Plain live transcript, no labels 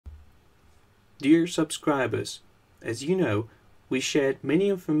Dear subscribers, as you know, we shared many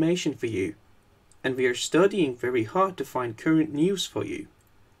information for you, and we are studying very hard to find current news for you.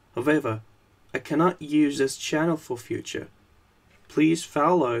 However, I cannot use this channel for future. Please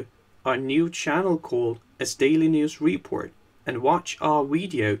follow our new channel called as Daily News Report and watch our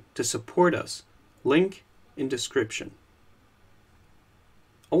video to support us. Link in description.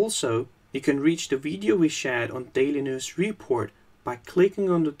 Also, you can reach the video we shared on Daily News Report by clicking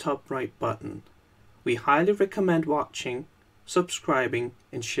on the top right button. We highly recommend watching, subscribing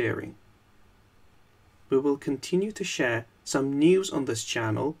and sharing. We will continue to share some news on this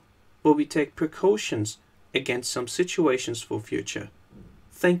channel, but we take precautions against some situations for future.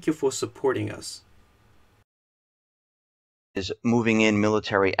 Thank you for supporting us. Is moving in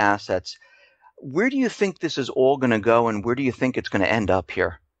military assets. Where do you think this is all going to go, and where do you think it's going to end up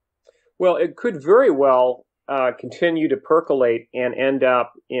here? Well, it could very well continue to percolate and end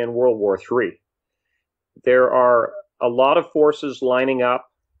up in World War III. There are a lot of forces lining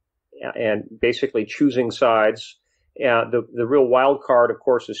up and basically choosing sides. The real wild card, of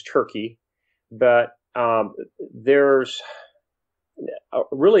course, is Turkey, but there's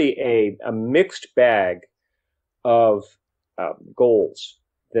really a mixed bag of goals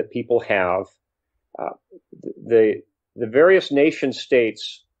that people have. The various nation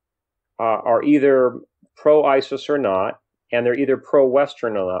states are either pro-ISIS or not, and they're either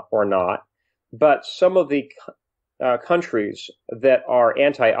pro-Western or not. But some of the countries that are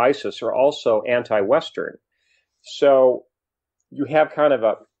anti-ISIS are also anti-Western. So you have kind of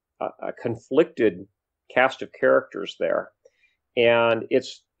a conflicted cast of characters there. And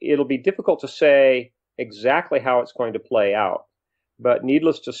it'll be difficult to say exactly how it's going to play out. But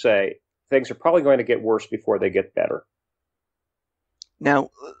needless to say, things are probably going to get worse before they get better. Now,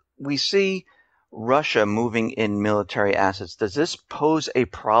 we see Russia moving in military assets. Does this pose a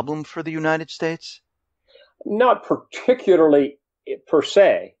problem for the United States? Not particularly per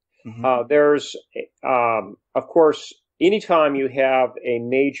se. Mm-hmm. There's, of course, anytime you have a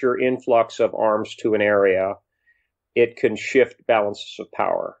major influx of arms to an area, it can shift balances of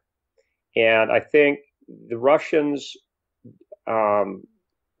power. And I think the Russians,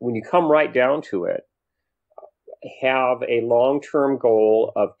 when you come right down to it, have a long-term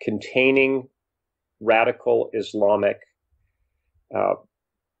goal of containing radical Islamic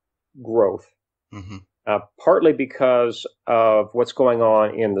growth, mm-hmm. Partly because of what's going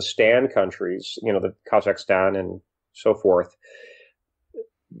on in the Stan countries, the Kazakhstan and so forth.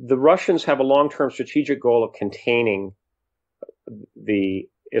 The Russians have a long-term strategic goal of containing the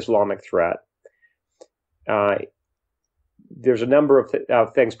Islamic threat. There's a number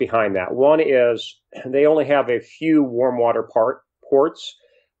of things behind that. One is they only have a few warm water ports,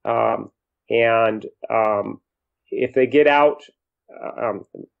 and if they get out,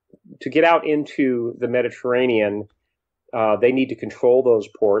 to get out into the Mediterranean, they need to control those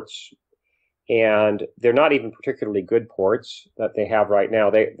ports, and they're not even particularly good ports that they have right now.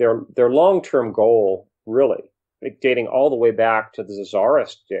 Their long-term goal, really, dating all the way back to the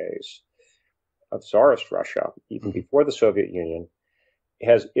Tsarist days of Tsarist Russia, even before the Soviet Union,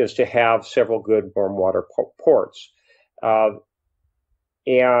 is to have several good warm water ports.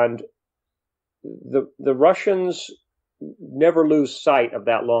 And the Russians never lose sight of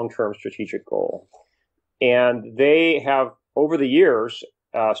that long-term strategic goal. And they have, over the years,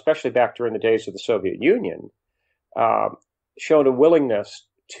 especially back during the days of the Soviet Union, shown a willingness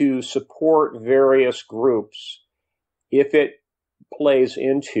to support various groups if it plays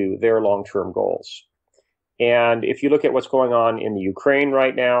into their long-term goals. And if you look at what's going on in the Ukraine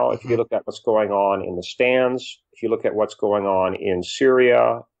right now, if you look at what's going on in the Stans, if you look at what's going on in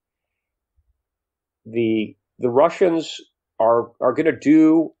Syria, the Russians are going to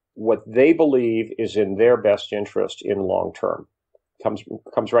do what they believe is in their best interest in long term.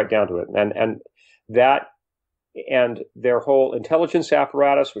 Comes right down to it. And their whole intelligence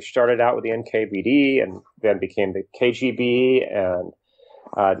apparatus, which started out with the NKVD and then became the KGB, and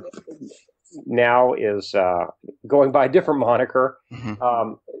now is going by a different moniker.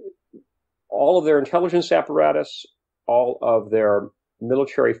 Mm-hmm. All of their intelligence apparatus, all of their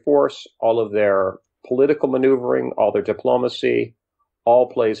military force, all of their political maneuvering, all their diplomacy, all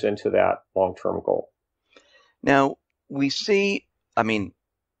plays into that long-term goal. Now, we see,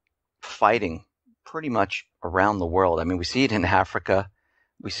 fighting pretty much around the world. We see it in Africa,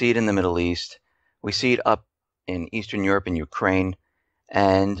 we see it in the Middle East, we see it up in Eastern Europe and Ukraine,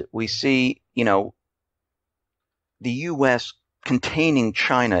 and we see, the U.S. containing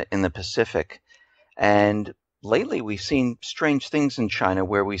China in the Pacific. And lately we've seen strange things in China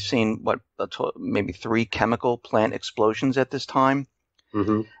where we've seen maybe 3 chemical plant explosions at this time.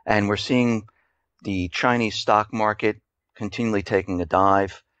 Mm-hmm. And we're seeing the Chinese stock market continually taking a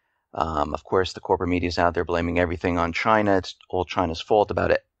dive. Of course, the corporate media is out there blaming everything on China. It's all China's fault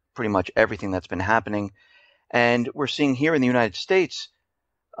about it, pretty much everything that's been happening. And we're seeing here in the United States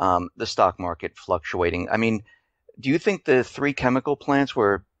the stock market fluctuating. I mean, do you think the 3 chemical plants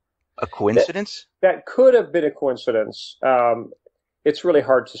were a coincidence? That could have been a coincidence. It's really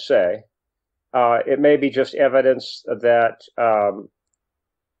hard to say. It may be just evidence that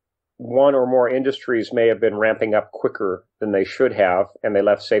one or more industries may have been ramping up quicker than they should have, and they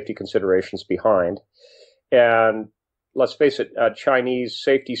left safety considerations behind. And let's face it, Chinese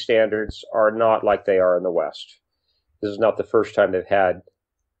safety standards are not like they are in the West. This is not the first time they've had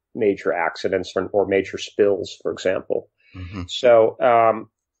major accidents or major spills, for example. Mm-hmm. So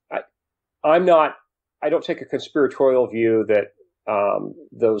I don't take a conspiratorial view that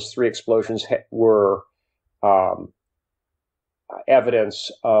those 3 explosions were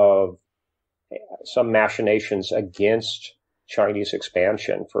evidence of some machinations against Chinese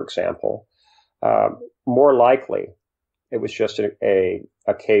expansion, for example. More likely, it was just a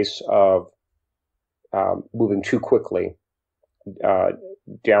case of moving too quickly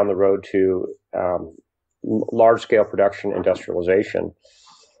down the road to large-scale production industrialization.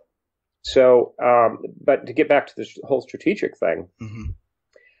 So, but to get back to this whole strategic thing, mm-hmm.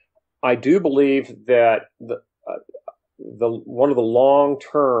 I do believe that one of the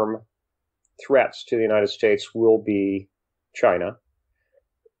long-term threats to the United States will be China.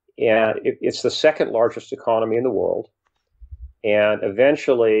 And it's the second largest economy in the world. And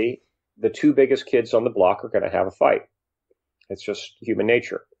eventually, the 2 biggest kids on the block are going to have a fight. It's just human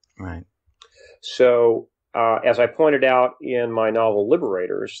nature. Right. So, as I pointed out in my novel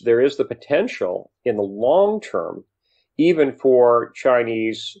Liberators, there is the potential in the long term, even for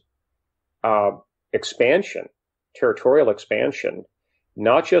Chinese expansion, territorial expansion,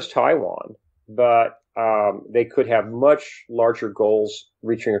 not just Taiwan, but they could have much larger goals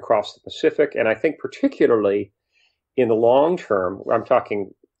reaching across the Pacific. And I think particularly in the long term, I'm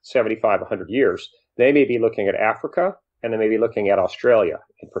talking 75, 100 years, they may be looking at Africa, and they may be looking at Australia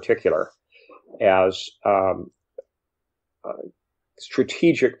in particular as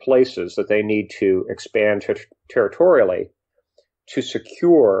strategic places that they need to expand territorially to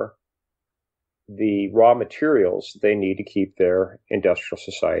secure the raw materials they need to keep their industrial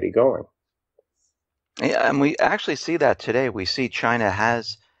society going. Yeah, and we actually see that today. We see China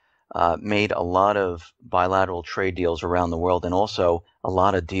has made a lot of bilateral trade deals around the world, and also a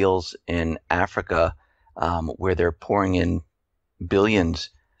lot of deals in Africa where they're pouring in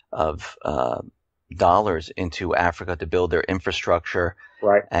billions of dollars into Africa to build their infrastructure,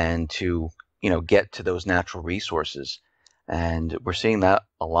 right, and to get to those natural resources. And we're seeing that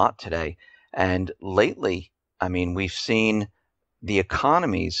a lot today. And lately, I mean, we've seen the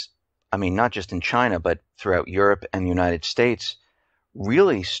economies, I mean, not just in China, but throughout Europe and the United States,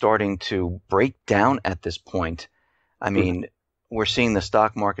 really starting to break down at this point. I mean, we're seeing the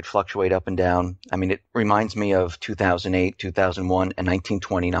stock market fluctuate up and down. I mean, it reminds me of 2008, 2001, and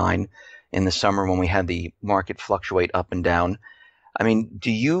 1929 in the summer when we had the market fluctuate up and down. I mean,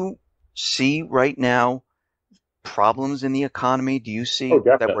 do you see right now problems in the economy? Do you see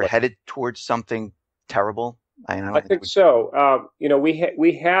that we're headed towards something terrible? I think so.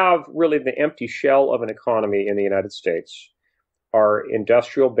 We have really the empty shell of an economy in the United States. Our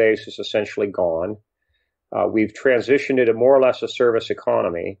industrial base is essentially gone. We've transitioned to more or less a service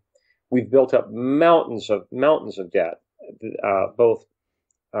economy. We've built up mountains of debt, both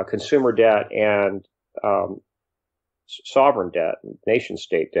consumer debt and sovereign debt, nation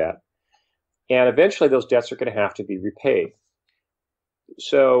state debt. And eventually those debts are going to have to be repaid.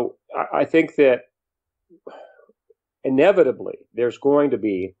 So I think that inevitably there's going to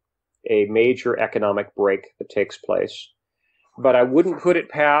be a major economic break that takes place. But I wouldn't put it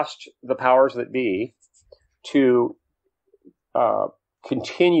past the powers that be to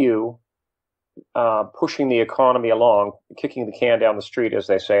continue pushing the economy along, kicking the can down the street, as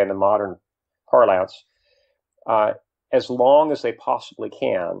they say in the modern parlance, as long as they possibly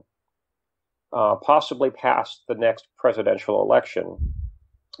can, possibly past the next presidential election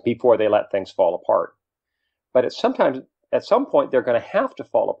before they let things fall apart. But at some point, they're going to have to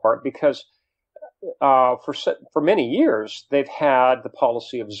fall apart because for many years, they've had the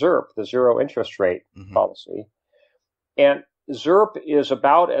policy of ZIRP, the zero interest rate policy. And ZIRP is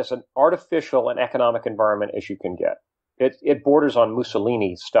about as an artificial and economic environment as you can get. It borders on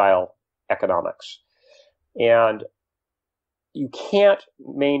Mussolini-style economics. And you can't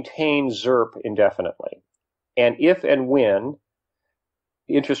maintain ZIRP indefinitely. And if and when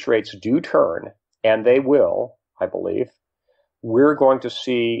interest rates do turn, and they will, I believe, we're going to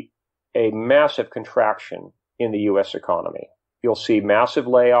see a massive contraction in the U.S. economy. You'll see massive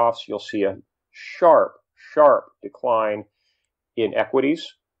layoffs. You'll see a sharp decline in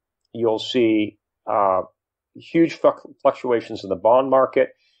equities. You'll see huge fluctuations in the bond market.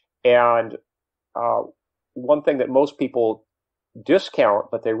 And one thing that most people discount,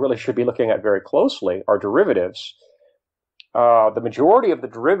 but they really should be looking at very closely, are derivatives. The majority of the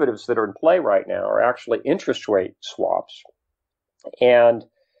derivatives that are in play right now are actually interest rate swaps. And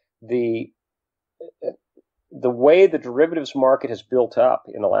the way the derivatives market has built up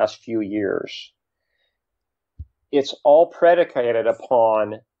in the last few years, it's all predicated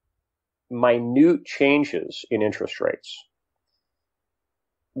upon minute changes in interest rates.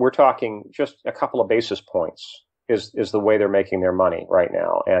 We're talking just a couple of basis points is the way they're making their money right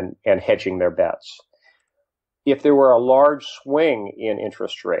now and hedging their bets. If there were a large swing in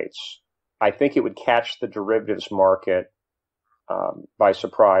interest rates, I think it would catch the derivatives market by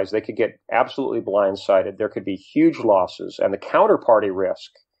surprise. They could get absolutely blindsided. There could be huge losses, and the counterparty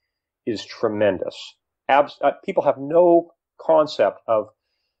risk is tremendous. People have no concept of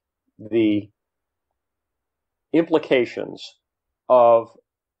the implications of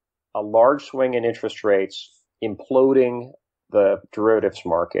a large swing in interest rates imploding the derivatives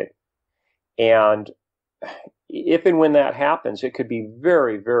market. And if and when that happens, it could be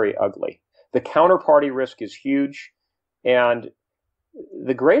very, very ugly. The counterparty risk is huge. And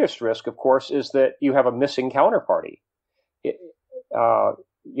the greatest risk, of course, is that you have a missing counterparty.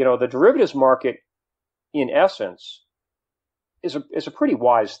 The derivatives market, in essence, is a pretty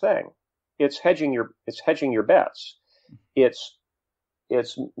wise thing. It's hedging your bets. It's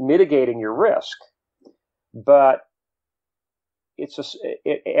mitigating your risk, but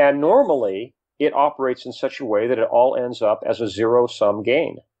and normally it operates in such a way that it all ends up as a zero-sum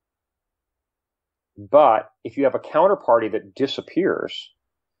gain. But if you have a counterparty that disappears,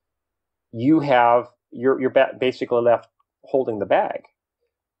 you're basically left holding the bag.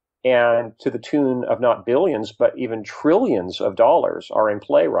 And to the tune of not billions, but even trillions of dollars are in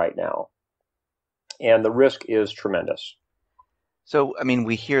play right now. And the risk is tremendous. So, I mean,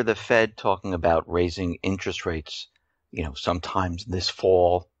 we hear the Fed talking about raising interest rates, sometimes this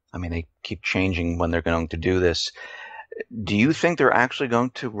fall. I mean, they keep changing when they're going to do this. Do you think they're actually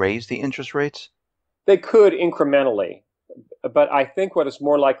going to raise the interest rates? They could incrementally, but I think what is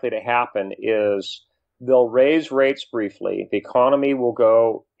more likely to happen is they'll raise rates briefly. The economy will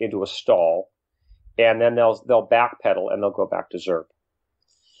go into a stall, and then they'll backpedal and they'll go back to ZIRP.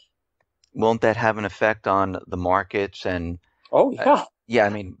 Won't that have an effect on the markets? And oh yeah, yeah. I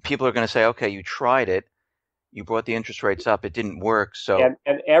mean, people are going to say, okay, you tried it, you brought the interest rates up, it didn't work. So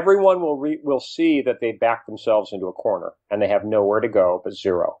and everyone will see that they backed themselves into a corner and they have nowhere to go but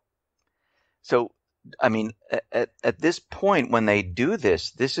zero. So, I mean, at this point when they do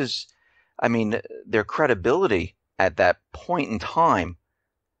this is, I mean, their credibility at that point in time,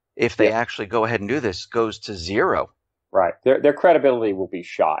 if they actually go ahead and do this, goes to zero. Right. Their credibility will be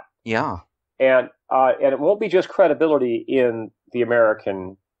shot. Yeah. And it won't be just credibility in the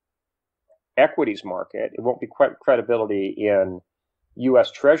American equities market. It won't be credibility in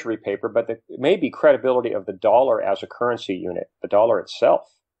U.S. Treasury paper, but it may be credibility of the dollar as a currency unit. The dollar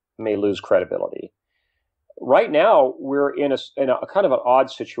itself may lose credibility. Right now, we're in a kind of an odd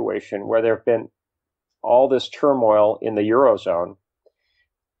situation where there have been all this turmoil in the Eurozone,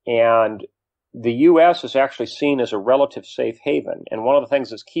 and the U.S. is actually seen as a relative safe haven. And one of the things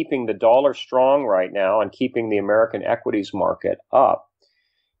that's keeping the dollar strong right now and keeping the American equities market up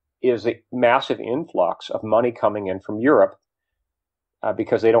is a massive influx of money coming in from Europe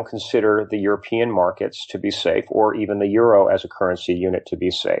because they don't consider the European markets to be safe or even the euro as a currency unit to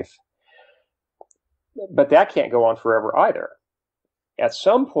be safe. But that can't go on forever either. At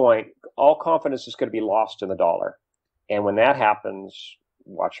some point, all confidence is going to be lost in the dollar. And when that happens,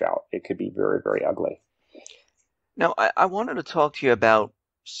 watch out. It could be very, very ugly. Now, I wanted to talk to you about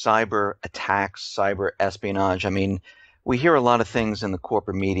cyber attacks, cyber espionage. I mean, we hear a lot of things in the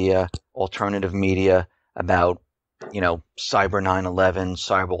corporate media, alternative media about, cyber 9/11,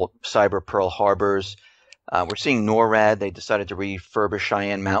 cyber Pearl Harbors. We're seeing NORAD. They decided to refurbish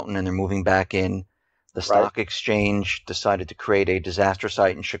Cheyenne Mountain and they're moving back in. The stock exchange decided to create a disaster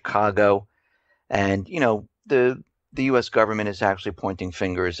site in Chicago. And, the U.S. government is actually pointing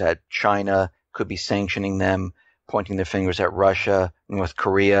fingers at China, could be sanctioning them, pointing their fingers at Russia, North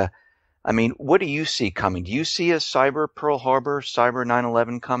Korea. I mean, what do you see coming? Do you see a cyber Pearl Harbor, cyber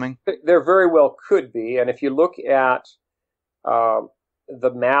 9/11 coming? There very well could be. And if you look at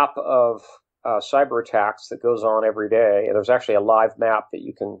the map of cyber attacks that goes on every day, and there's actually a live map that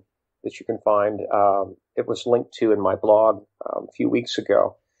you can find. It was linked to in my blog a few weeks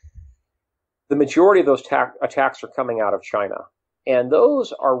ago. the majority of those attacks are coming out of China. And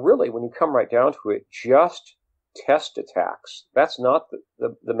those are really, when you come right down to it, just test attacks. That's not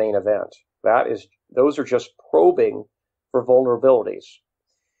the main event. Those are just probing for vulnerabilities.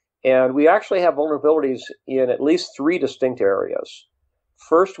 And we actually have vulnerabilities in at least 3 distinct areas.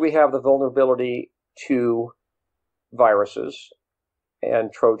 First, we have the vulnerability to viruses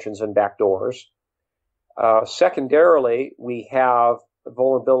and Trojans and backdoors. Secondarily, we have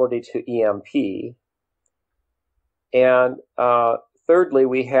vulnerability to EMP. And thirdly,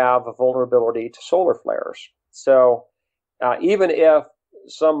 we have a vulnerability to solar flares. So even if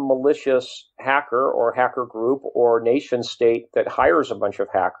some malicious hacker or hacker group or nation state that hires a bunch of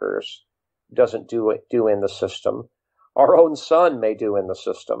hackers doesn't do in the system, our own sun may do in the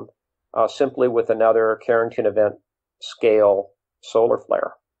system, simply with another Carrington event scale solar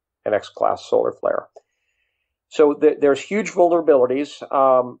flare, an X-class solar flare. So there's huge vulnerabilities.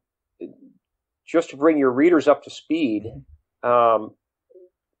 Just to bring your readers up to speed, the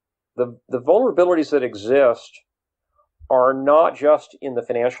vulnerabilities that exist are not just in the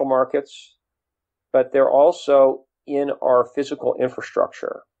financial markets, but they're also in our physical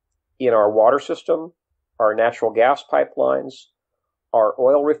infrastructure, in our water system, our natural gas pipelines, our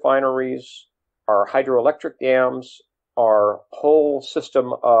oil refineries, our hydroelectric dams, our whole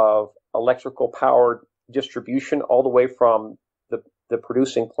system of electrical power distribution, all the way from the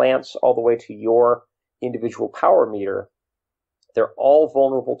producing plants all the way to your individual power meter. They're all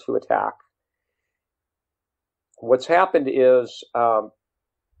vulnerable to attack. What's happened is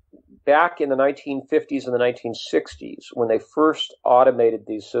back in the 1950s and the 1960s, when they first automated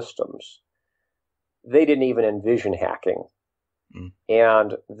these systems, they didn't even envision hacking.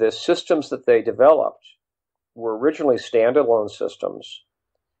 And the systems that they developed were originally standalone systems.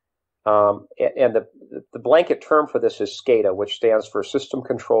 And the blanket term for this is SCADA, which stands for System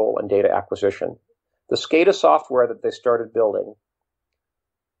Control and Data Acquisition. The SCADA software that they started building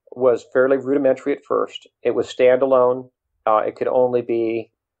was fairly rudimentary at first. It was standalone. It could only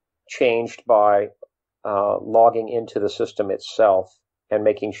be changed by logging into the system itself and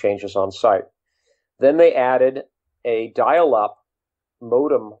making changes on site. Then they added a dial-up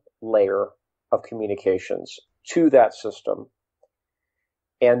modem layer of communications to that system.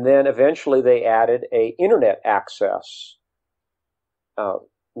 And then eventually they added an internet access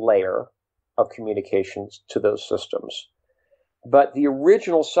layer of communications to those systems. But the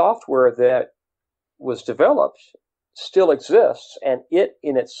original software that was developed still exists, and it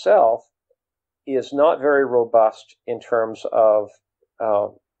in itself is not very robust in terms of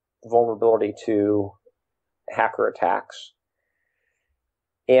vulnerability to hacker attacks.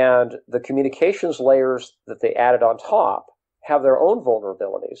 And the communications layers that they added on top have their own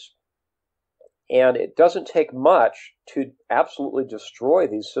vulnerabilities. And it doesn't take much to absolutely destroy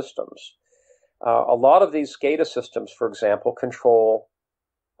these systems. A lot of these SCADA systems, for example, control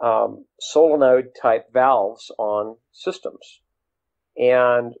solenoid-type valves on systems.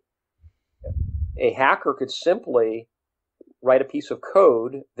 And a hacker could simply write a piece of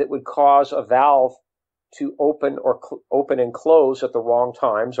code that would cause a valve to open and close at the wrong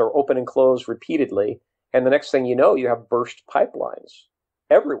times, or open and close repeatedly. And the next thing you know, you have burst pipelines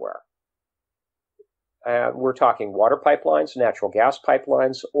everywhere. And we're talking water pipelines, natural gas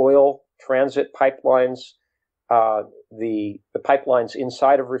pipelines, oil transit pipelines, the pipelines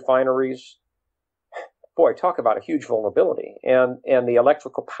inside of refineries. Boy, talk about a huge vulnerability. And the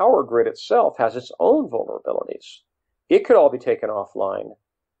electrical power grid itself has its own vulnerabilities. It could all be taken offline,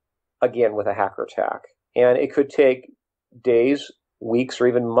 again, with a hacker attack. And it could take days, weeks, or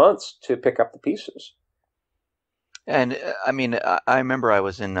even months to pick up the pieces. And I mean, I remember I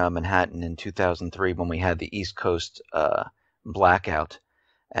was in Manhattan in 2003 when we had the East Coast blackout.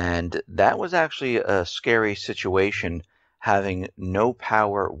 And that was actually a scary situation, having no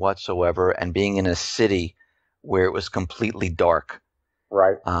power whatsoever and being in a city where it was completely dark.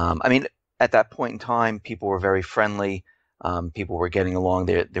 Right. I mean, at that point in time, people were very friendly. People were getting along.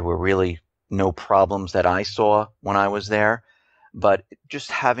 There were really no problems that I saw when I was there. But just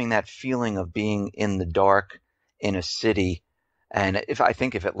having that feeling of being in the dark in a city, and I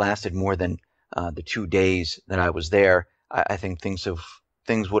think if it lasted more than the 2 days that I was there, I think things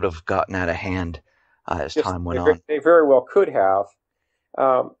would have gotten out of hand as time went on. They very well could have.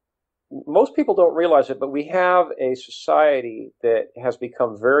 Most people don't realize it, but we have a society that has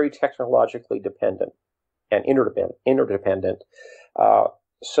become very technologically dependent and interdependent,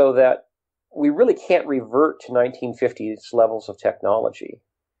 so that we really can't revert to 1950s levels of technology.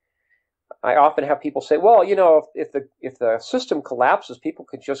 I often have people say, well, you know, if the system collapses, people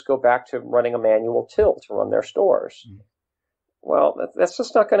could just go back to running a manual till to run their stores. Mm-hmm. Well, that's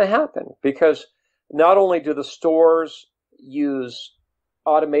just not going to happen. because not only do the stores use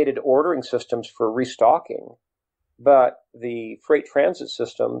automated ordering systems for restocking, but the freight transit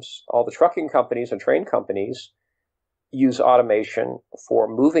systems, all the trucking companies and train companies use automation for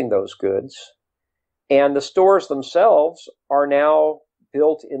moving those goods. And the stores themselves are now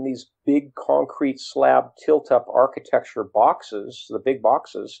built in these big concrete slab tilt-up architecture boxes, the big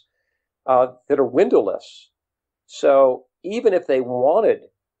boxes, that are windowless. So even if they wanted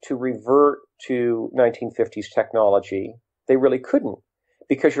to revert to 1950s technology, they really couldn't,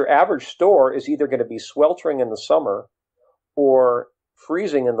 because your average store is either going to be sweltering in the summer or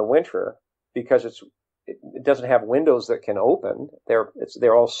freezing in the winter, because it doesn't have windows that can open.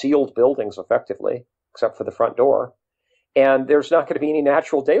 They're all sealed buildings effectively, except for the front door. And there's not going to be any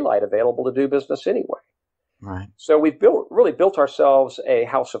natural daylight available to do business anyway. Right. So we've really built ourselves a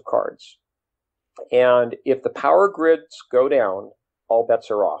house of cards. And if the power grids go down, all bets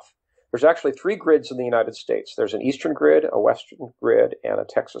are off. There's actually 3 grids in the United States. There's an Eastern grid, a Western grid, and a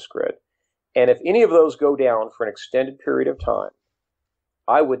Texas grid. And if any of those go down for an extended period of time,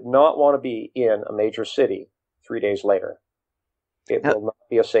 I would not want to be in a major city 3 days later. It will not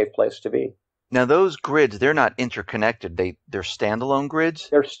be a safe place to be. Now, those grids, they're not interconnected. They're standalone grids?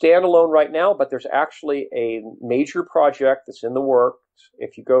 They're standalone right now, but there's actually a major project that's in the works.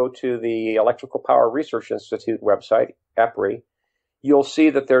 If you go to the Electrical Power Research Institute website, EPRI, you'll see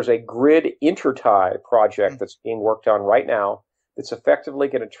that there's a grid intertie project that's being worked on right now that's effectively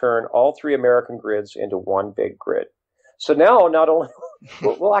going to turn all 3 American grids into one big grid. So now not only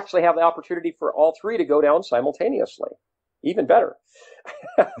we'll actually have the opportunity for all 3 to go down simultaneously. Even better.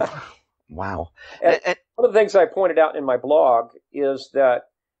 Wow. And one of the things I pointed out in my blog is that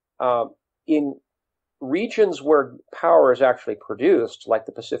in regions where power is actually produced, like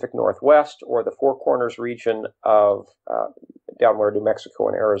the Pacific Northwest or the Four Corners region of down where New Mexico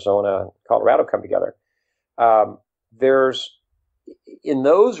and Arizona and Colorado come together, in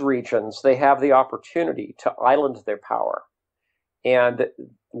those regions, they have the opportunity to island their power. And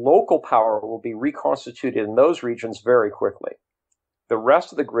local power will be reconstituted in those regions very quickly. The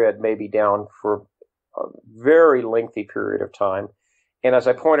rest of the grid may be down for a very lengthy period of time. And as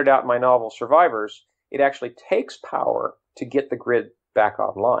I pointed out in my novel, Survivors, it actually takes power to get the grid back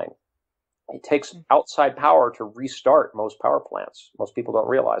online. It takes outside power to restart most power plants. Most people don't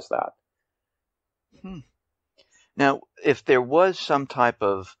realize that. Now, if there was some type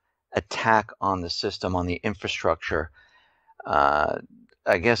of attack on the system, on the infrastructure, I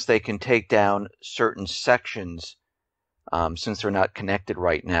guess they can take down certain sections since they're not connected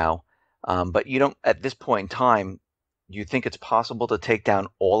right now. But you don't, at this point in time, do you think it's possible to take down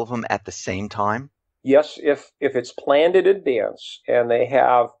all of them at the same time? Yes, if it's planned in advance and they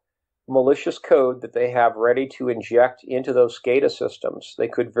have malicious code that they have ready to inject into those SCADA systems, they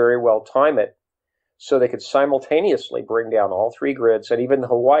could very well time it so they could simultaneously bring down all 3 grids, and even the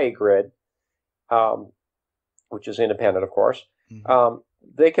Hawaii grid, which is independent, of course.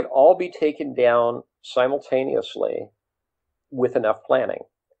 They could all be taken down simultaneously with enough planning.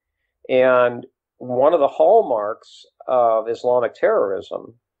 And one of the hallmarks of Islamic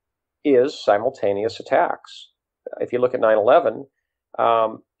terrorism is simultaneous attacks. If you look at 9/11,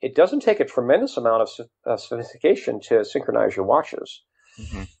 it doesn't take a tremendous amount of sophistication to synchronize your watches.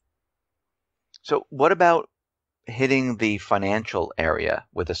 So what about hitting the financial area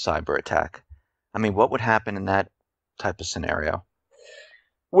with a cyber attack? I mean, what would happen in that type of scenario?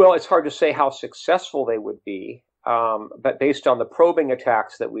 Well, it's hard to say how successful they would be, but based on the probing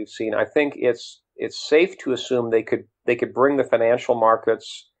attacks that we've seen, I think it's safe to assume they could bring the financial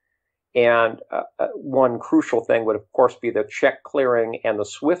markets. And one crucial thing would, of course, be the check clearing and the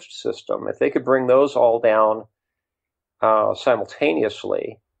SWIFT system. If they could bring those all down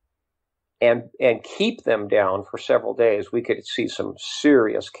simultaneously and keep them down for several days, we could see some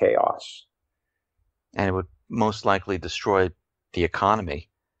serious chaos. And it would most likely destroy the economy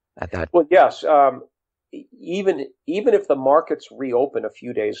at that. Well, yes. Even if the markets reopen a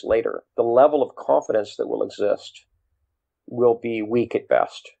few days later, the level of confidence that will exist will be weak at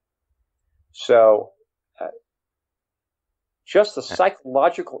best. So just the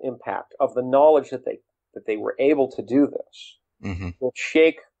psychological impact of the knowledge that they were able to do this will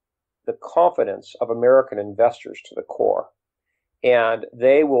shake the confidence of American investors to the core. And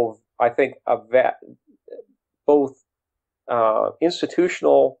they will, I think, both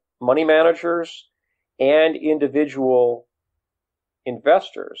institutional money managers and individual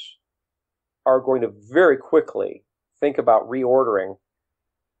investors are going to very quickly think about reordering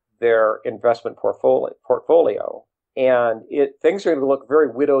their investment portfolio. And things are going to look very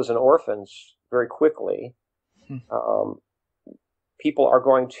widows and orphans very quickly. People are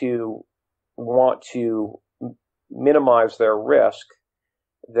going to want to minimize their risk.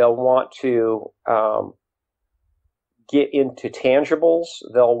 They'll want to get into tangibles.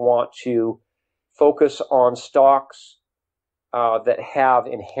 They'll want to focus on stocks that have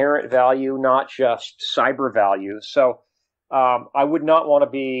inherent value, not just cyber value. So I would not want to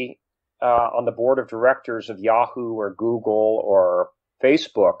be on the board of directors of Yahoo or Google or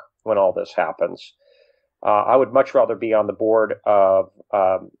Facebook when all this happens. I would much rather be on the board of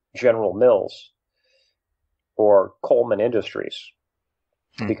General Mills or Coleman Industries,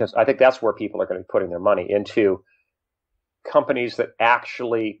 because I think that's where people are going to be putting their money into companies that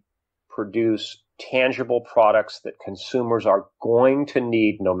actually produce tangible products that consumers are going to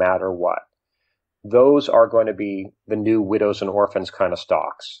need no matter what. Those are going to be the new widows and orphans kind of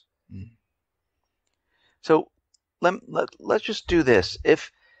stocks. So let's just do this.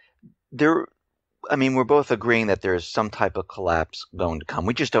 If there, I mean, we're both agreeing that there's some type of collapse going to come.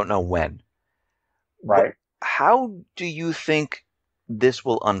 We just don't know when. Right. How do you think this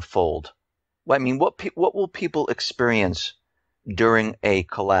will unfold? I mean, what will people experience during a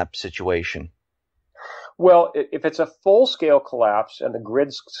collapse situation? Well, if it's a full-scale collapse and the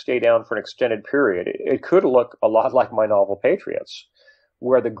grids stay down for an extended period, it could look a lot like my novel Patriots,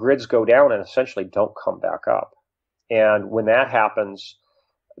 where the grids go down and essentially don't come back up. And when that happens,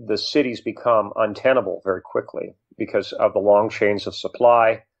 the cities become untenable very quickly because of the long chains of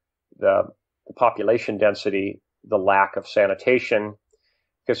supply, the population density, the lack of sanitation.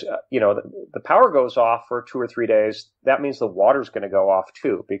 Because, the power goes off for 2 or 3 days. That means the water's going to go off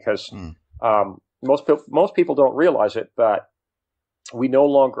too, because most people don't realize it, but we no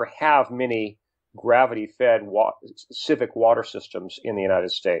longer have many gravity-fed civic water systems in the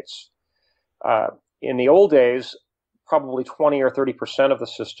United States. In the old days, probably 20 or 30% of the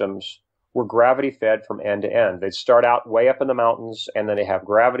systems were gravity-fed from end to end. They'd start out way up in the mountains, and then they have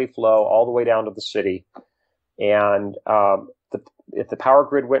gravity flow all the way down to the city. And if the power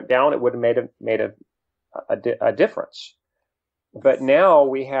grid went down, it would have made a difference. But now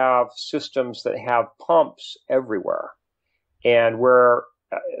we have systems that have pumps everywhere, and where,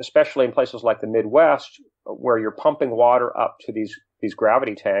 especially in places like the Midwest, where you're pumping water up to these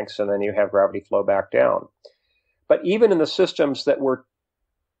gravity tanks, and then you have gravity flow back down. But even in the systems that were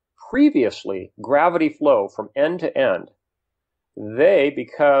previously gravity flow from end to end, they,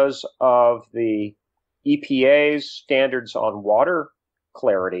 because of the EPA's standards on water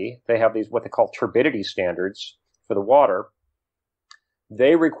clarity, they have these what they call turbidity standards for the water.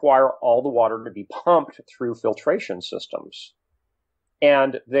 They require all the water to be pumped through filtration systems.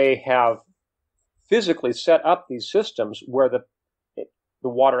 And they have physically set up these systems where the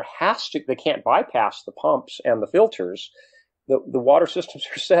water they can't bypass the pumps and the filters. The water systems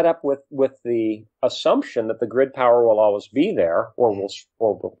are set up with the assumption that the grid power will always be there, or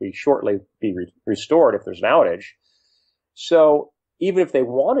will be shortly be restored if there's an outage. So even if they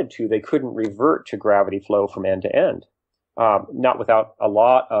wanted to, they couldn't revert to gravity flow from end to end. Not without a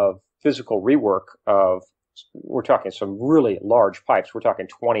lot of physical rework we're talking some really large pipes. We're talking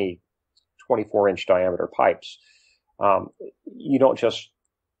 24-inch diameter pipes. You don't just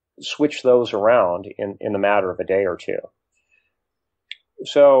switch those around in the matter of a day or two.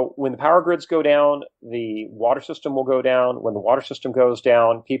 So when the power grids go down, the water system will go down. When the water system goes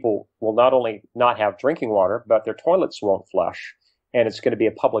down, people will not only not have drinking water, but their toilets won't flush, and it's going to be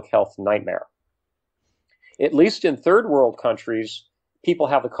a public health nightmare. At least in third world countries, people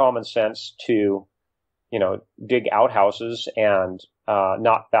have the common sense to, dig outhouses and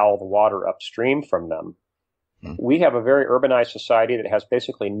not foul the water upstream from them. We have a very urbanized society that has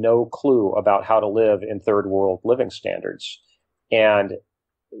basically no clue about how to live in third world living standards. And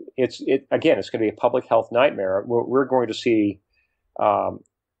it's going to be a public health nightmare. We're going to see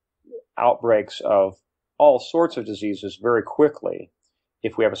outbreaks of all sorts of diseases very quickly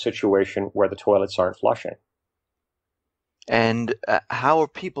if we have a situation where the toilets aren't flushing. And how are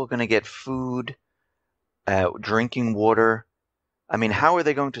people going to get food, drinking water? I mean, how are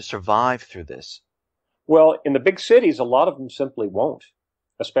they going to survive through this? Well, in the big cities, a lot of them simply won't,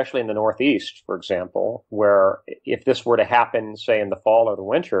 especially in the Northeast, for example, where if this were to happen, say, in the fall or the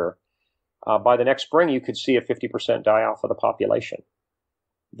winter, by the next spring, you could see a 50% die-off of the population.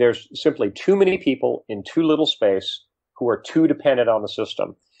 There's simply too many people in too little space who are too dependent on the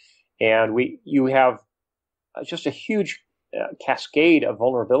system. And you have just a huge cascade of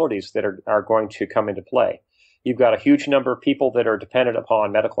vulnerabilities that are going to come into play. You've got a huge number of people that are dependent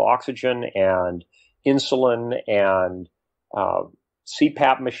upon medical oxygen and insulin and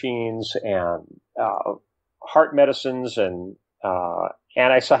CPAP machines and heart medicines and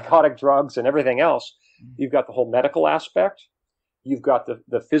antipsychotic drugs and everything else. You've got the whole medical aspect. you've got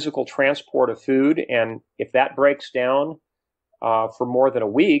the physical transport of food, and if that breaks down for more than a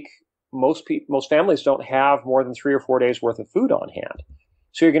week, most families don't have more than 3 or 4 days worth of food on hand.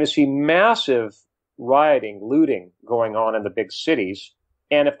 So you're going to see massive rioting, looting going on in the big cities.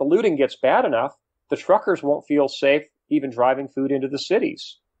 And if the looting gets bad enough, the truckers won't feel safe even driving food into the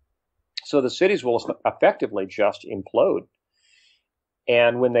cities. So the cities will effectively just implode.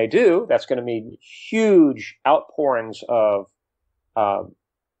 And when they do, that's going to mean huge outpourings of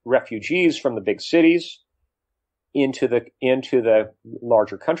refugees from the big cities into the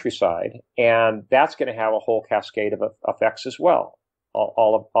larger countryside, and that's going to have a whole cascade of effects as well,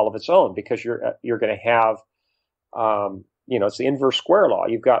 all of its own, because you're going to have it's the inverse square law.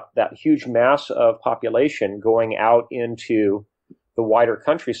 You've got that huge mass of population going out into the wider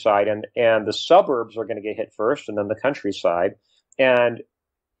countryside, and the suburbs are going to get hit first, and then the countryside. And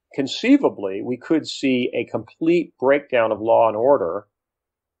conceivably, we could see a complete breakdown of law and order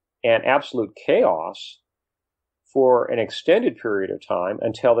and absolute chaos for an extended period of time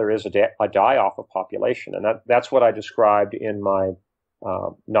until there is a die-off of population. And that's what I described in my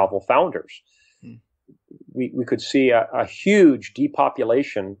novel Founders. We could see a huge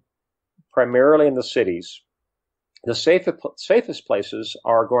depopulation, primarily in the cities. The safest places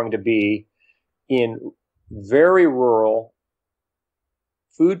are going to be in very rural,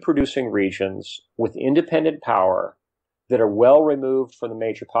 food-producing regions with independent power that are well removed from the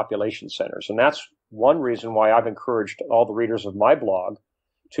major population centers. And that's one reason why I've encouraged all the readers of my blog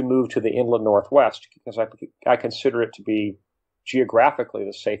to move to the inland Northwest, because I consider it to be geographically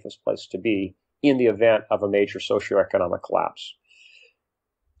the safest place to be in the event of a major socioeconomic collapse.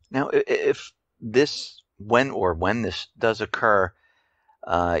 Now, if this, when this does occur,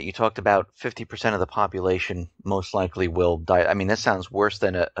 you talked about 50% of the population most likely will die. I mean, that sounds worse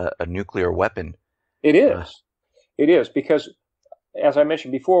than a nuclear weapon. It is. It is, because, as I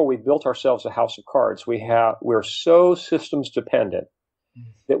mentioned before, we've built ourselves a house of cards. We're so systems dependent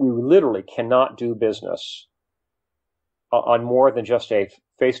that we literally cannot do business on more than just a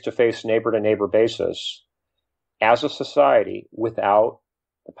face-to-face, neighbor-to-neighbor basis as a society without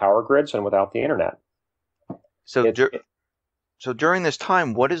the power grids and without the internet. So during this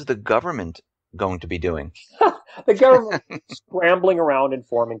time, what is the government going to be doing? The government is scrambling around and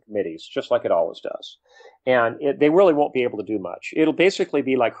forming committees, just like it always does. And they really won't be able to do much. It'll basically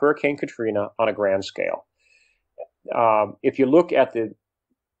be like Hurricane Katrina on a grand scale. If you look at the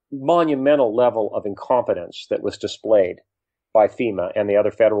monumental level of incompetence that was displayed by FEMA and the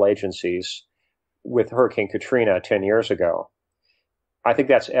other federal agencies with Hurricane Katrina 10 years ago, I think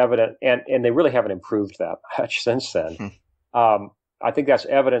that's evident, and they really haven't improved that much since then. I think that's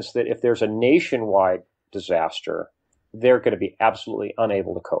evidence that if there's a nationwide disaster, they're going to be absolutely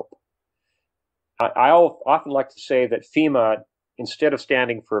unable to cope. I often like to say that FEMA, instead of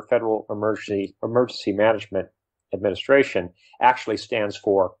standing for Federal Emergency Management Administration, actually stands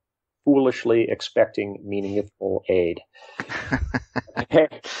for foolishly expecting meaningful aid. They're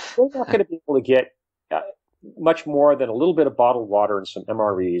not going to be able to get much more than a little bit of bottled water and some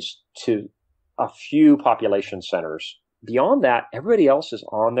MREs to a few population centers. Beyond that, everybody else is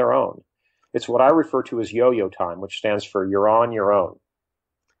on their own. It's what I refer to as yo-yo time, which stands for you're on your own.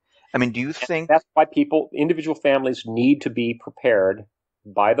 I mean, do you think that's why individual families need to be prepared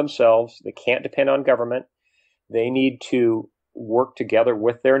by themselves? They can't depend on government. They need to work together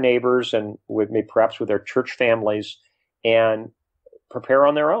with their neighbors and perhaps with their church families and prepare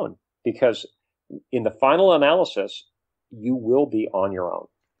on their own, because in the final analysis, you will be on your own.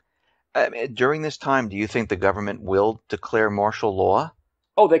 During this time, do you think the government will declare martial law?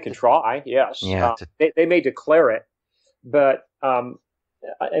 Oh, they can try, yes. Yeah, they may declare it, but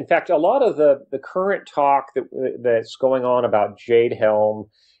in fact, a lot of the current talk that's going on about Jade Helm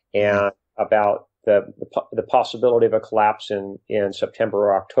and about the possibility of a collapse in September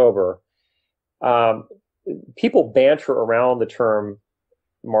or October, people banter around the term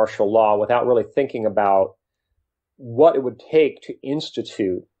martial law without really thinking about what it would take to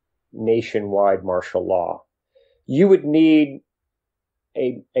institute nationwide martial law. You would need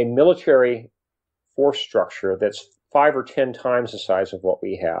a military force structure that's 5 or 10 times the size of what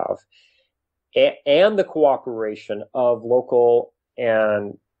we have, and the cooperation of local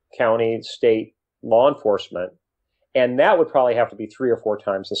and county, state law enforcement. And that would probably have to be 3 or 4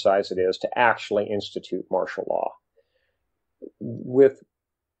 times the size it is to actually institute martial law. With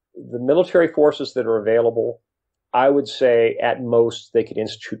the military forces that are available, I would say at most they could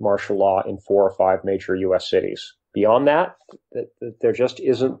institute martial law in 4 or 5 major U.S. cities. Beyond that, there just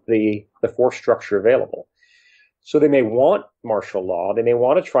isn't the force structure available. So they may want martial law. They may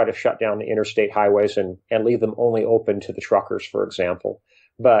want to try to shut down the interstate highways and leave them only open to the truckers, for example.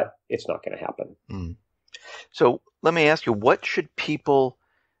 But it's not going to happen. Mm. So let me ask you, what should people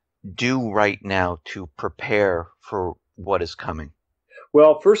do right now to prepare for what is coming?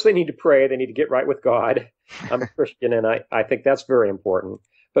 Well, first they need to pray. They need to get right with God. I'm a Christian, and I think that's very important.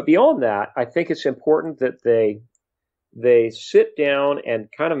 But beyond that, I think it's important that they sit down and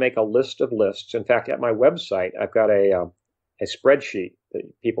kind of make a list of lists. In fact, at my website, I've got a spreadsheet that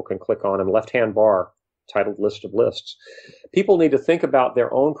people can click on in the left-hand bar titled List of Lists. People need to think about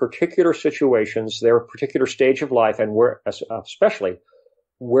their own particular situations, their particular stage of life, and where, especially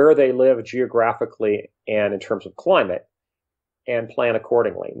where they live geographically and in terms of climate, and plan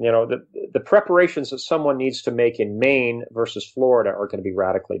accordingly. You know, the preparations that someone needs to make in Maine versus Florida are going to be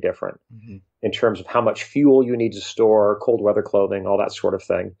radically different in terms of how much fuel you need to store, cold weather clothing, all that sort of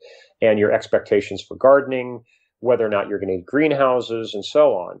thing, and your expectations for gardening, whether or not you're going to need greenhouses, and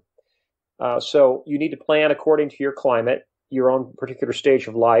so on. So you need to plan according to your climate, your own particular stage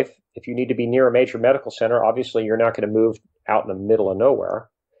of life. If you need to be near a major medical center, obviously you're not going to move out in the middle of nowhere.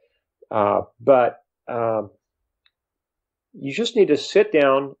 But you just need to sit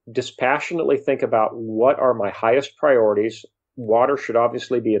down, dispassionately think about what are my highest priorities. Water should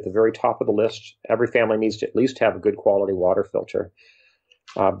obviously be at the very top of the list. Every family needs to at least have a good quality water filter.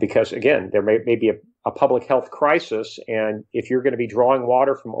 Because again, there may be a public health crisis, and if you're going to be drawing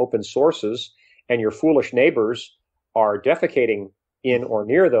water from open sources and your foolish neighbors are defecating in or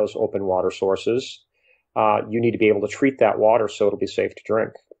near those open water sources, you need to be able to treat that water so it'll be safe to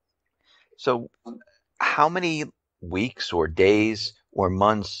drink. So how many weeks or days or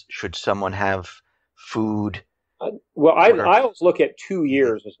months should someone have food? Well, I always look at 2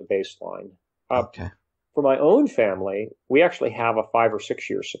 years as a baseline. Okay. For my own family, we actually have a 5 or 6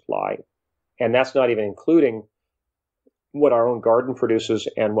 year supply, and that's not even including what our own garden produces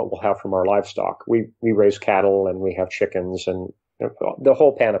and what we'll have from our livestock. We raise cattle and we have chickens and the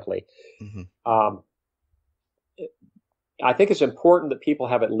whole panoply. I think it's important that people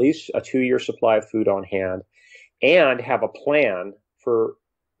have at least a 2 year supply of food on hand and have a plan for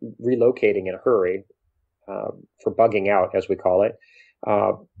relocating in a hurry, for bugging out, as we call it,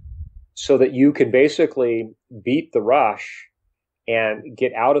 so that you can basically beat the rush and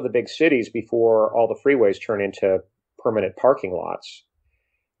get out of the big cities before all the freeways turn into permanent parking lots.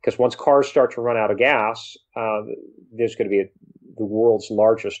 Because once cars start to run out of gas, there's going to be the world's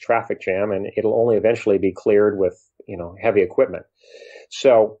largest traffic jam, and it'll only eventually be cleared with, heavy equipment.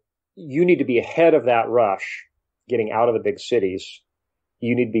 So you need to be ahead of that rush, getting out of the big cities.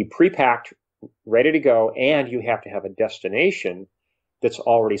 You need to be pre-packed, ready to go, and you have to have a destination that's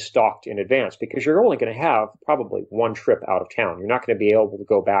already stocked in advance, because you're only going to have probably one trip out of town. You're not going to be able to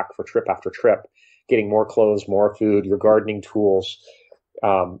go back for trip after trip, getting more clothes, more food, your gardening tools,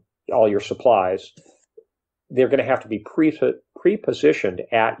 all your supplies. They're going to have to be pre-positioned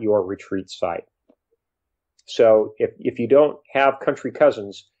at your retreat site. So if you don't have country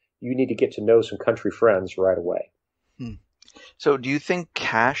cousins, you need to get to know some country friends right away. So do you think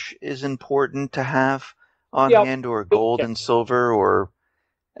cash is important to have on hand, or gold and silver, or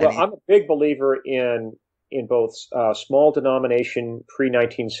Well, I'm a big believer in both small denomination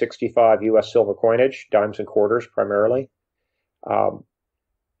pre-1965 U.S. silver coinage, dimes and quarters primarily,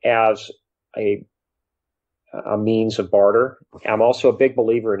 as a means of barter. I'm also a big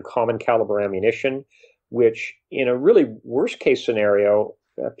believer in common caliber ammunition, which in a really worst case scenario,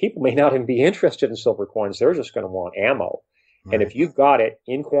 people may not even be interested in silver coins. They're just going to want ammo. Right. And if you've got it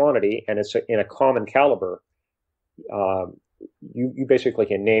in quantity and it's in a common caliber, you basically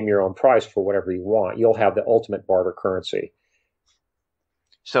can name your own price for whatever you want. You'll have the ultimate barter currency.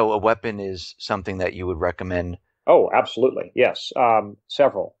 So a weapon is something that you would recommend? Oh, absolutely. Yes.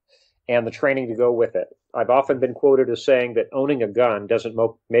 Several. And the training to go with it. I've often been quoted as saying that owning a gun doesn't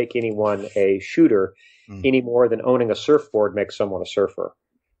make anyone a shooter any more than owning a surfboard makes someone a surfer.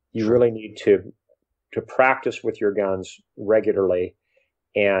 You really need to practice with your guns regularly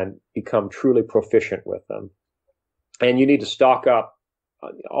and become truly proficient with them. And you need to stock up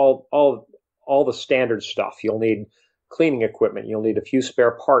all the standard stuff. You'll need cleaning equipment. You'll need a few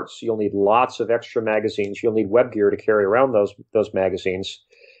spare parts. You'll need lots of extra magazines. You'll need web gear to carry around those magazines.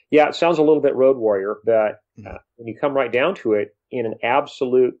 Yeah, it sounds a little bit Road Warrior, but when you come right down to it, in an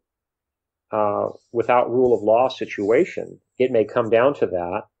absolute without rule of law situation, it may come down to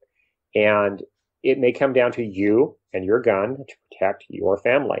that, and it may come down to you and your gun to protect your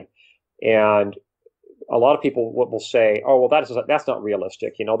family. And a lot of people will say, "Oh, well, that's not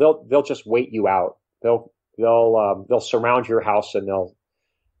realistic." They'll just wait you out. They'll surround your house and they'll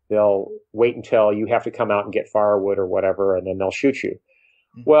they'll wait until you have to come out and get firewood or whatever, and then they'll shoot you.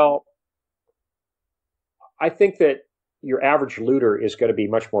 Well, I think that your average looter is going to be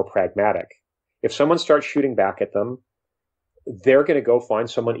much more pragmatic. If someone starts shooting back at them, they're going to go find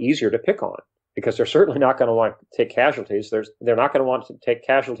someone easier to pick on, because they're certainly not going to want to take casualties. They're not going to want to take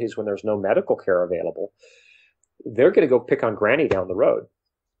casualties when there's no medical care available. They're going to go pick on Granny down the road.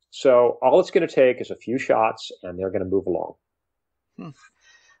 So all it's going to take is a few shots, and they're going to move along.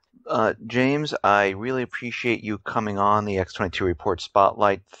 James, I really appreciate you coming on the X-22 Report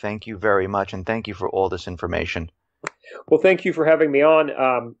Spotlight. Thank you very much, and thank you for all this information. Well, thank you for having me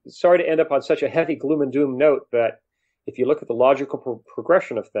on. Sorry to end up on such a heavy gloom and doom note, but if you look at the logical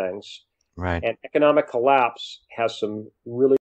progression of things, right, and economic collapse has some really